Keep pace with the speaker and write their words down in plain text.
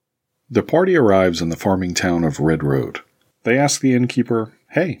The party arrives in the farming town of Red Road. They ask the innkeeper,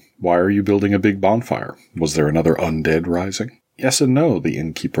 "Hey, why are you building a big bonfire? Was there another undead rising?" "Yes and no," the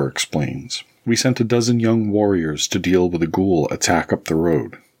innkeeper explains. "We sent a dozen young warriors to deal with a ghoul attack up the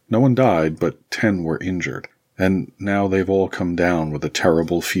road. No one died, but 10 were injured. And now they've all come down with a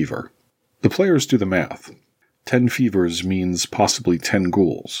terrible fever." The players do the math. 10 fevers means possibly 10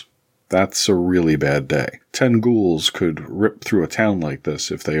 ghouls. That's a really bad day. 10 ghouls could rip through a town like this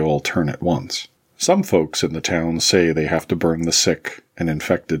if they all turn at once. Some folks in the town say they have to burn the sick and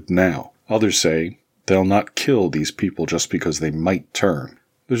infected now. Others say they'll not kill these people just because they might turn.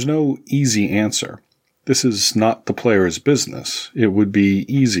 There's no easy answer. This is not the player's business. It would be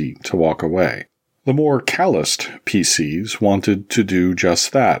easy to walk away. The more calloused PCs wanted to do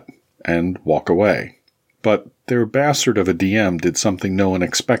just that, and walk away. But their bastard of a DM did something no one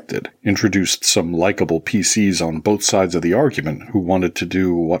expected, introduced some likable PCs on both sides of the argument who wanted to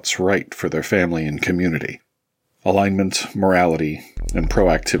do what's right for their family and community. Alignment, morality, and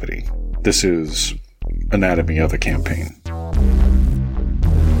proactivity. This is Anatomy of a Campaign.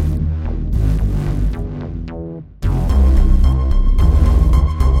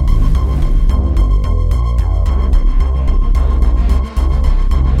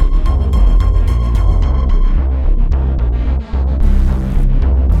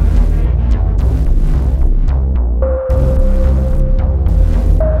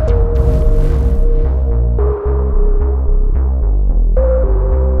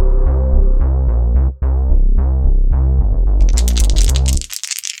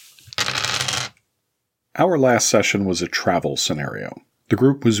 Our last session was a travel scenario. The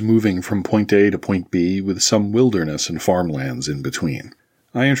group was moving from point A to point B with some wilderness and farmlands in between.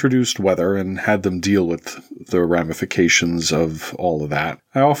 I introduced weather and had them deal with the ramifications of all of that.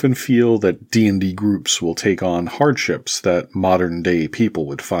 I often feel that D&D groups will take on hardships that modern-day people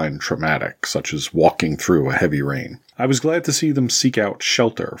would find traumatic, such as walking through a heavy rain. I was glad to see them seek out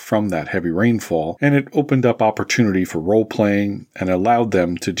shelter from that heavy rainfall, and it opened up opportunity for role-playing and allowed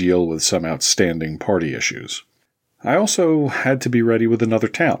them to deal with some outstanding party issues. I also had to be ready with another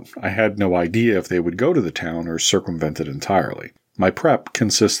town. I had no idea if they would go to the town or circumvent it entirely. My prep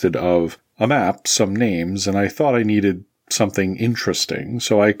consisted of a map, some names, and I thought I needed something interesting,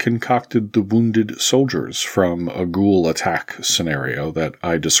 so I concocted the Wounded Soldiers from a ghoul attack scenario that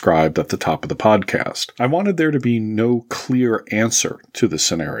I described at the top of the podcast. I wanted there to be no clear answer to the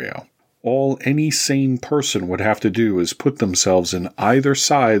scenario. All any sane person would have to do is put themselves in either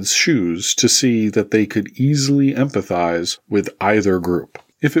side's shoes to see that they could easily empathize with either group.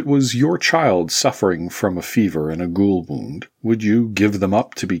 If it was your child suffering from a fever and a ghoul wound, would you give them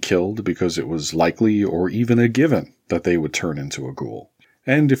up to be killed because it was likely or even a given that they would turn into a ghoul?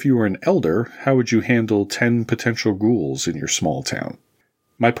 And if you were an elder, how would you handle 10 potential ghouls in your small town?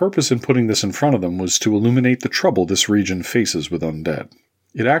 My purpose in putting this in front of them was to illuminate the trouble this region faces with undead.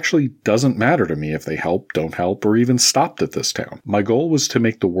 It actually doesn't matter to me if they help, don't help, or even stopped at this town. My goal was to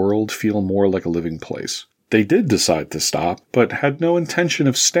make the world feel more like a living place. They did decide to stop, but had no intention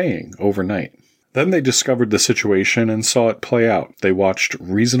of staying overnight. Then they discovered the situation and saw it play out. They watched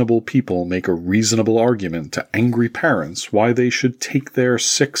reasonable people make a reasonable argument to angry parents why they should take their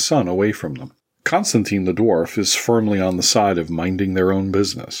sick son away from them. Constantine the dwarf is firmly on the side of minding their own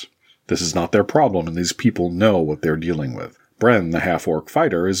business. This is not their problem, and these people know what they're dealing with. Bren, the half-orc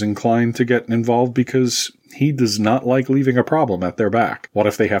fighter, is inclined to get involved because he does not like leaving a problem at their back. What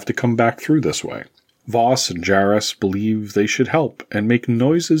if they have to come back through this way? Voss and Jarrus believe they should help and make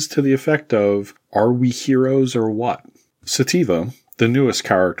noises to the effect of, "Are we heroes or what?" Sativa, the newest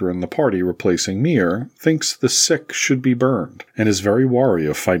character in the party replacing Mir, thinks the sick should be burned and is very wary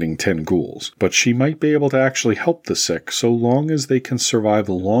of fighting 10 ghouls, but she might be able to actually help the sick so long as they can survive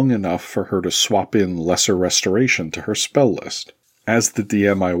long enough for her to swap in lesser restoration to her spell list. As the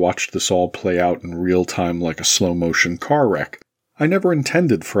DM, I watched this all play out in real time like a slow-motion car wreck. I never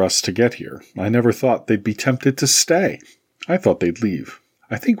intended for us to get here. I never thought they'd be tempted to stay. I thought they'd leave.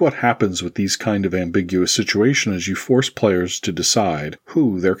 I think what happens with these kind of ambiguous situations is you force players to decide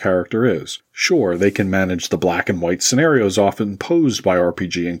who their character is. Sure, they can manage the black and white scenarios often posed by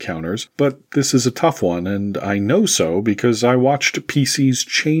RPG encounters, but this is a tough one, and I know so because I watched PCs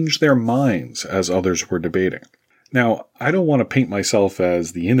change their minds as others were debating. Now, I don't want to paint myself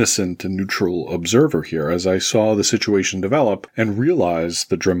as the innocent and neutral observer here, as I saw the situation develop and realized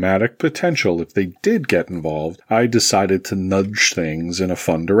the dramatic potential if they did get involved. I decided to nudge things in a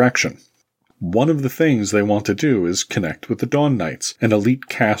fun direction. One of the things they want to do is connect with the Dawn Knights, an elite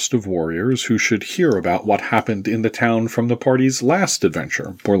cast of warriors who should hear about what happened in the town from the party's last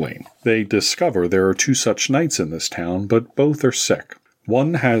adventure, Borlane. They discover there are 2 such knights in this town, but both are sick.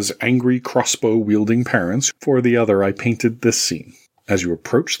 One has angry crossbow-wielding parents. For the other, I painted this scene. As you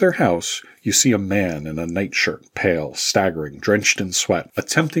approach their house, you see a man in a nightshirt, pale, staggering, drenched in sweat,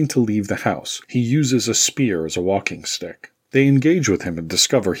 attempting to leave the house. He uses a spear as a walking stick. They engage with him and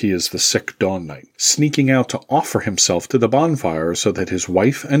discover he is the sick Dawn Knight, sneaking out to offer himself to the bonfire so that his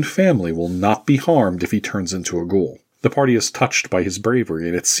wife and family will not be harmed if he turns into a ghoul. The party is touched by his bravery,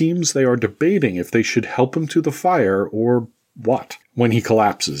 and it seems they are debating if they should help him to the fire or what, when he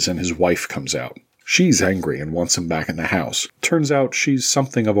collapses and his wife comes out. She's angry and wants him back in the house. Turns out she's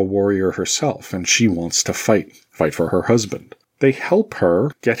something of a warrior herself, and she wants to fight for her husband. They help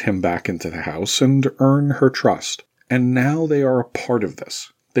her get him back into the house and earn her trust. And now they are a part of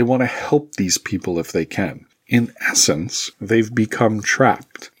this. They want to help these people if they can. In essence, they've become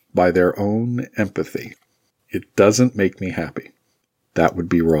trapped by their own empathy. It doesn't make me happy. That would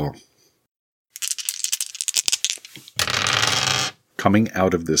be wrong. Coming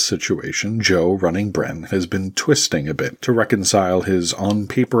out of this situation, Joe, running Bren, has been twisting a bit to reconcile his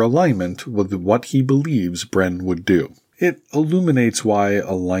on-paper alignment with what he believes Bren would do. It illuminates why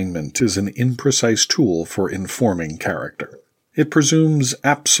alignment is an imprecise tool for informing character. It presumes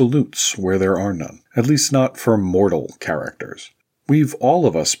absolutes where there are none, at least not for mortal characters. We've all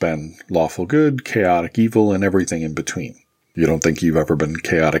of us been lawful good, chaotic evil, and everything in between. You don't think you've ever been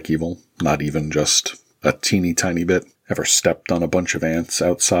chaotic evil? Not even just a teeny tiny bit? Ever stepped on a bunch of ants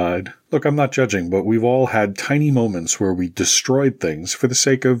outside? Look, I'm not judging, but we've all had tiny moments where we destroyed things for the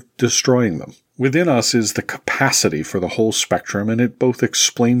sake of destroying them. Within us is the capacity for the whole spectrum, and it both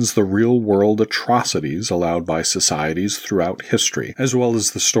explains the real-world atrocities allowed by societies throughout history, as well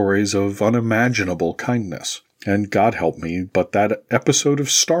as the stories of unimaginable kindness. And God help me, but that episode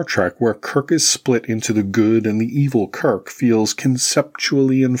of Star Trek where Kirk is split into the good and the evil Kirk feels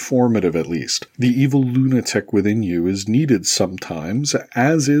conceptually informative, at least. The evil lunatic within you is needed sometimes,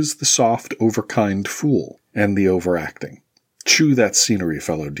 as is the soft, overkind fool, and the overacting. Chew that scenery,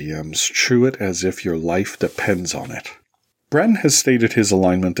 fellow DMs. Chew it as if your life depends on it. Bren has stated his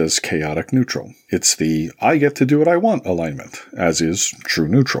alignment as chaotic neutral. It's the I get to do what I want alignment, as is true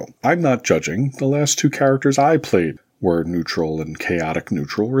neutral. I'm not judging. The last two characters I played were neutral and chaotic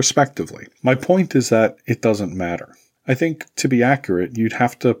neutral, respectively. My point is that it doesn't matter. I think, to be accurate, you'd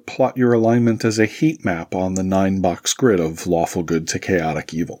have to plot your alignment as a heat map on the 9-box grid of lawful good to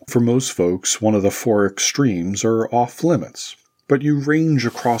chaotic evil. For most folks, one of the 4 extremes are off limits. But you range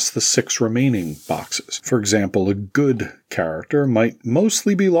across the 6 remaining boxes. For example, a good character might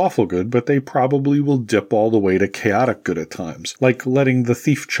mostly be lawful good, but they probably will dip all the way to chaotic good at times, like letting the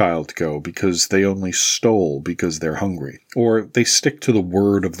thief child go because they only stole because they're hungry. Or they stick to the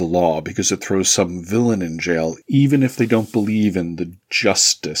word of the law because it throws some villain in jail, even if they don't believe in the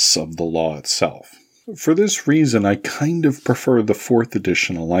justice of the law itself. For this reason, I kind of prefer the 4th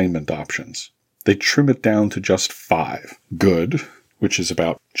edition alignment options. They trim it down to just 5. Good, which is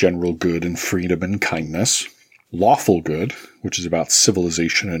about general good and freedom and kindness. Lawful good, which is about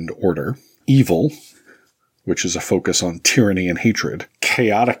civilization and order. Evil, which is a focus on tyranny and hatred.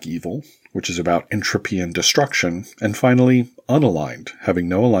 Chaotic evil, which is about entropy and destruction. And finally, unaligned, having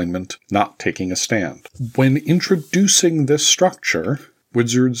no alignment, not taking a stand. When introducing this structure,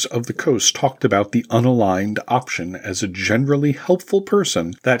 Wizards of the Coast talked about the unaligned option as a generally helpful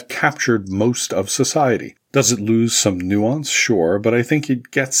person that captured most of society. Does it lose some nuance? Sure, but I think it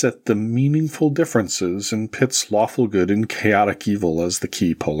gets at the meaningful differences and pits lawful good and chaotic evil as the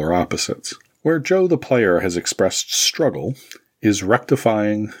key polar opposites. Where Joe the player has expressed struggle is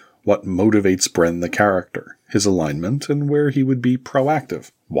rectifying what motivates Bren the character, his alignment, and where he would be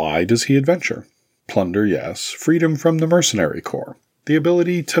proactive. Why does he adventure? Plunder, yes. Freedom from the mercenary corps. The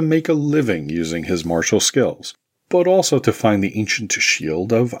ability to make a living using his martial skills, but also to find the ancient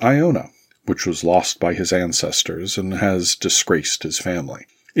shield of Iona, which was lost by his ancestors and has disgraced his family.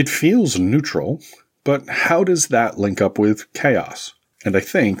 It feels neutral, but how does that link up with chaos? And I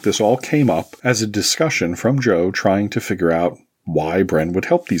think this all came up as a discussion from Joe trying to figure out why Bren would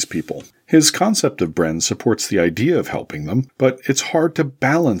help these people. His concept of Bren supports the idea of helping them, but it's hard to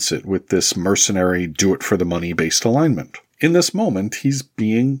balance it with this mercenary do-it-for-the-money-based alignment. In this moment, he's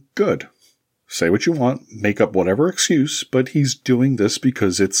being good. Say what you want, make up whatever excuse, but he's doing this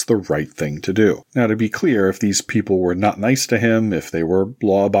because it's the right thing to do. Now, to be clear, if these people were not nice to him, if they were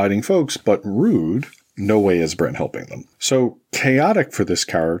law-abiding folks, but rude, no way is Bren helping them. So, chaotic for this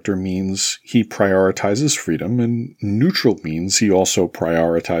character means he prioritizes freedom, and neutral means he also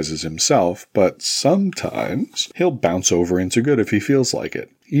prioritizes himself, but sometimes he'll bounce over into good if he feels like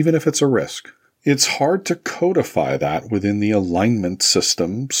it, even if it's a risk. It's hard to codify that within the alignment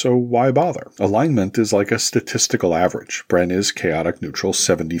system, so why bother? Alignment is like a statistical average. Bren is chaotic neutral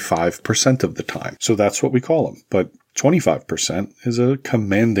 75% of the time, so that's what we call him. But 25% is a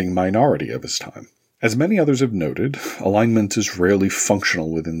commanding minority of his time. As many others have noted, alignment is rarely functional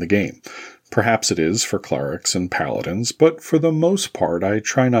within the game. Perhaps it is for clerics and paladins, but for the most part I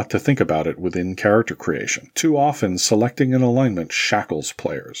try not to think about it within character creation. Too often, selecting an alignment shackles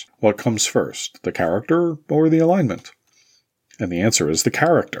players. What comes first, the character or the alignment? And the answer is the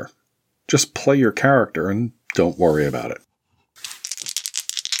character. Just play your character and don't worry about it.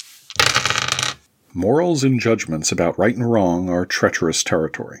 Morals and judgments about right and wrong are treacherous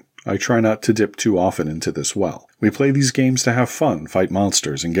territory. I try not to dip too often into this well. We play these games to have fun, fight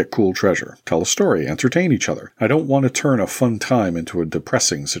monsters, and get cool treasure, tell a story, entertain each other. I don't want to turn a fun time into a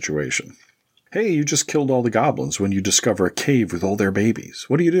depressing situation. Hey, you just killed all the goblins when you discover a cave with all their babies.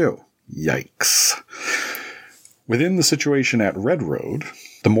 What do? Yikes. Within the situation at Red Road,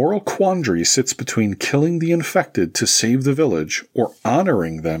 the moral quandary sits between killing the infected to save the village or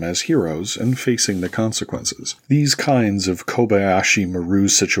honoring them as heroes and facing the consequences. These kinds of Kobayashi Maru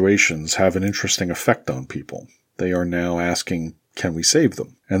situations have an interesting effect on people. They are now asking, can we save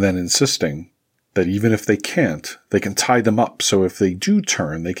them? And then insisting that even if they can't, they can tie them up so if they do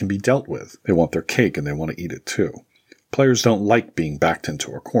turn, they can be dealt with. They want their cake and they want to eat it too. Players don't like being backed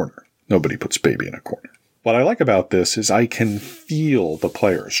into a corner. Nobody puts baby in a corner. What I like about this is I can feel the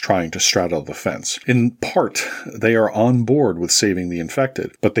players trying to straddle the fence. In part, they are on board with saving the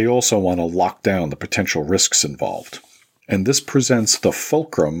infected, but they also want to lock down the potential risks involved. And this presents the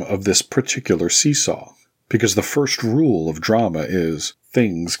fulcrum of this particular seesaw, because the first rule of drama is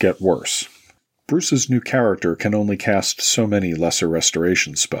things get worse. Bruce's new character can only cast so many lesser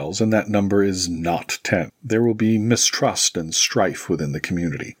restoration spells, and that number is not 10. There will be mistrust and strife within the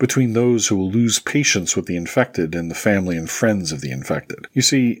community, between those who will lose patience with the infected and the family and friends of the infected. You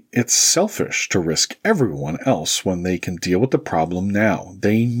see, it's selfish to risk everyone else when they can deal with the problem now.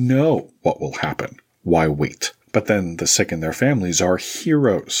 They know what will happen. Why wait? But then the sick and their families are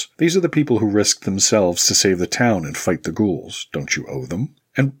heroes. These are the people who risked themselves to save the town and fight the ghouls. Don't you owe them?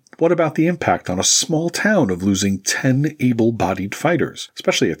 And what about the impact on a small town of losing 10 able-bodied fighters,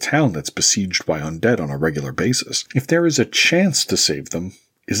 especially a town that's besieged by undead on a regular basis? If there is a chance to save them,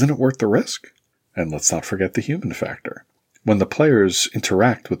 isn't it worth the risk? And let's not forget the human factor. When the players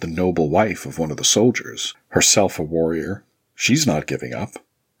interact with the noble wife of one of the soldiers, herself a warrior, she's not giving up.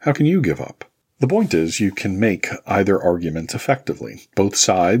 How can you give up? The point is, you can make either argument effectively. Both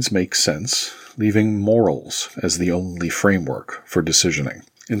sides make sense, leaving morals as the only framework for decisioning.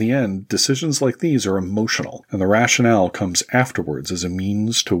 In the end, decisions like these are emotional, and the rationale comes afterwards as a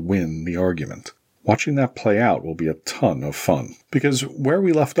means to win the argument. Watching that play out will be a ton of fun, because where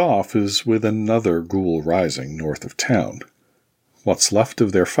we left off is with another ghoul rising north of town. What's left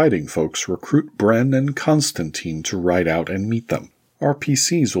of their fighting folks recruit Bren and Constantine to ride out and meet them. Our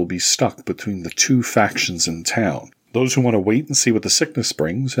PCs will be stuck between the two factions in town, those who want to wait and see what the sickness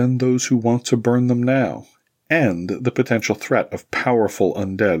brings, and those who want to burn them now, and the potential threat of powerful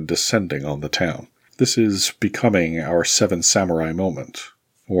undead descending on the town. This is becoming our Seven Samurai moment,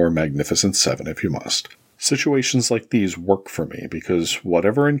 or Magnificent Seven if you must. Situations like these work for me because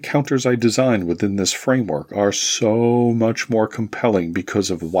whatever encounters I design within this framework are so much more compelling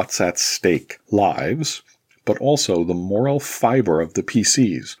because of what's at stake. Lives, but also the moral fiber of the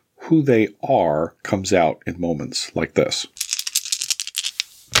PCs. Who they are comes out in moments like this.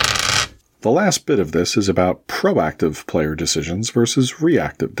 The last bit of this is about proactive player decisions versus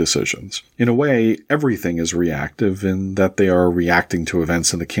reactive decisions. In a way, everything is reactive in that they are reacting to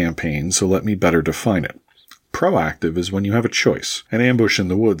events in the campaign, so let me better define it. Proactive is when you have a choice. An ambush in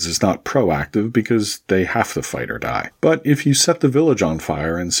the woods is not proactive because they have to fight or die. But if you set the village on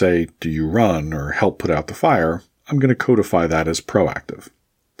fire and say, do you run or help put out the fire, I'm going to codify that as proactive.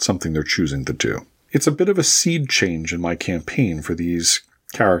 Something they're choosing to do. It's a bit of a seed change in my campaign for these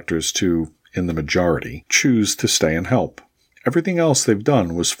characters to, in the majority, choose to stay and help. Everything else they've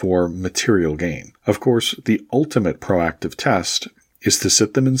done was for material gain. Of course, the ultimate proactive test is to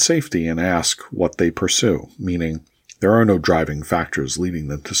sit them in safety and ask what they pursue, meaning there are no driving factors leading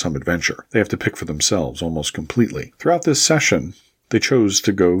them to some adventure. They have to pick for themselves almost completely. Throughout this session, they chose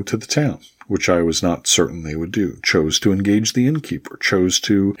to go to the town, which I was not certain they would do, chose to engage the innkeeper, chose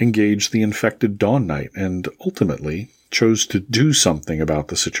to engage the infected Dawn Knight, and ultimately chose to do something about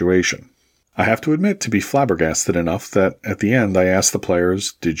the situation. I have to admit to be flabbergasted enough that at the end I asked the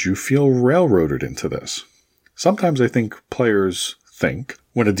players, did you feel railroaded into this? Sometimes I think players think,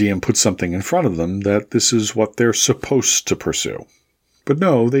 when a DM puts something in front of them, that this is what they're supposed to pursue. But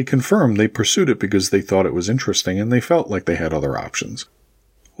no, they confirmed they pursued it because they thought it was interesting and they felt like they had other options.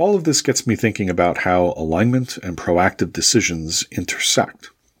 All of this gets me thinking about how alignment and proactive decisions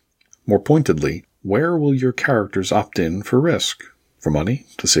intersect. More pointedly, where will your characters opt in for risk? For money?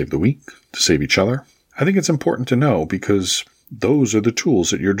 To save the weak? To save each other? I think it's important to know because those are the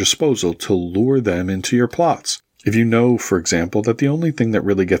tools at your disposal to lure them into your plots. If you know, for example, that the only thing that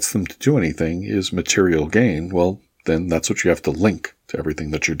really gets them to do anything is material gain, well, then that's what you have to link to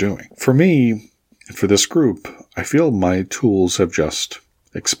everything that you're doing. For me, and for this group, I feel my tools have just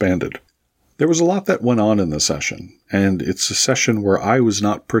expanded. There was a lot that went on in the session, and it's a session where I was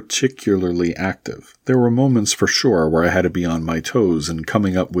not particularly active. There were moments for sure where I had to be on my toes and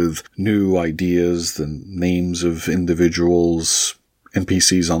coming up with new ideas, the names of individuals,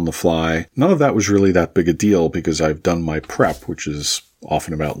 NPCs on the fly. None of that was really that big a deal because I've done my prep, which is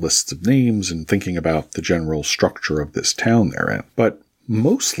often about lists of names and thinking about the general structure of this town they're in. But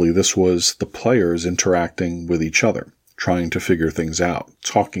mostly this was the players interacting with each other, trying to figure things out,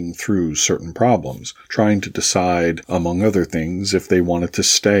 talking through certain problems, trying to decide, among other things, if they wanted to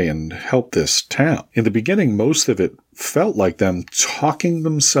stay and help this town. In the beginning, most of it felt like them talking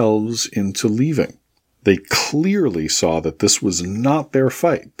themselves into leaving. They clearly saw that this was not their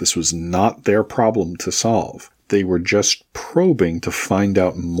fight. This was not their problem to solve. They were just probing to find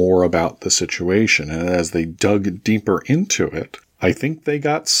out more about the situation. And as they dug deeper into it, I think they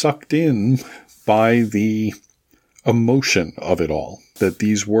got sucked in by the emotion of it all, that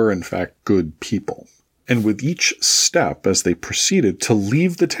these were in fact good people. And with each step as they proceeded to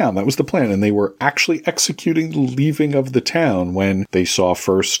leave the town, that was the plan, and they were actually executing the leaving of the town when they saw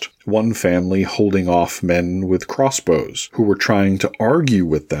first one family holding off men with crossbows who were trying to argue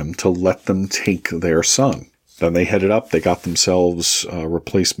with them to let them take their son. Then they headed up, they got themselves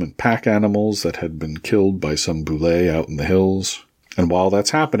replacement pack animals that had been killed by some boule out in the hills. And while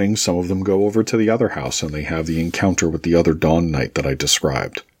that's happening, some of them go over to the other house and they have the encounter with the other Dawn Knight that I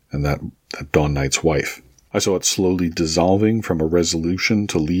described, and that Dawn Knight's wife. I saw it slowly dissolving from a resolution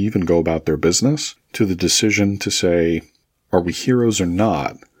to leave and go about their business to the decision to say, are we heroes or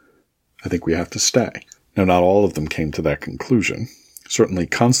not? I think we have to stay. Now, not all of them came to that conclusion. Certainly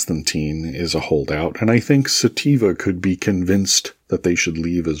Constantine is a holdout, and I think Sativa could be convinced that they should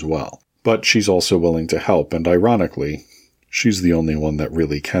leave as well. But she's also willing to help, and ironically, she's the only one that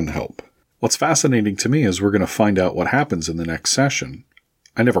really can help. What's fascinating to me is we're going to find out what happens in the next session.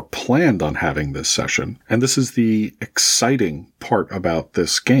 I never planned on having this session, and this is the exciting part about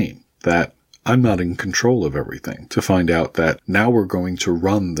this game, that I'm not in control of everything. To find out that now we're going to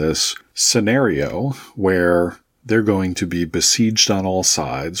run this scenario where they're going to be besieged on all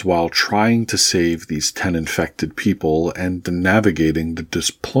sides while trying to save these 10 infected people and navigating the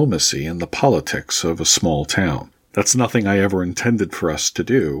diplomacy and the politics of a small town. That's nothing I ever intended for us to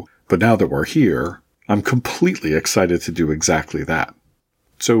do, but now that we're here, I'm completely excited to do exactly that.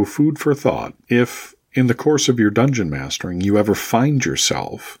 So, food for thought. If, in the course of your dungeon mastering, you ever find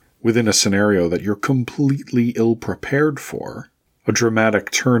yourself within a scenario that you're completely ill-prepared for, a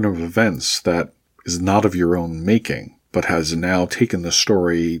dramatic turn of events that is not of your own making, but has now taken the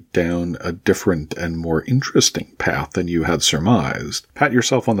story down a different and more interesting path than you had surmised, pat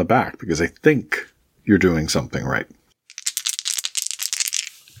yourself on the back, because I think you're doing something right.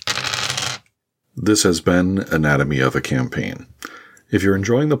 This has been Anatomy of a Campaign. If you're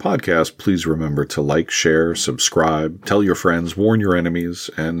enjoying the podcast, please remember to like, share, subscribe, tell your friends, warn your enemies,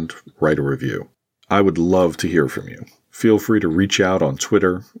 and write a review. I would love to hear from you. Feel free to reach out on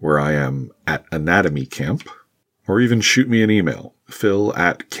Twitter, where I am @AnatomyCamp, or even shoot me an email,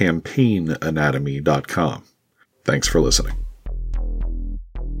 phil@campaignanatomy.com. Thanks for listening.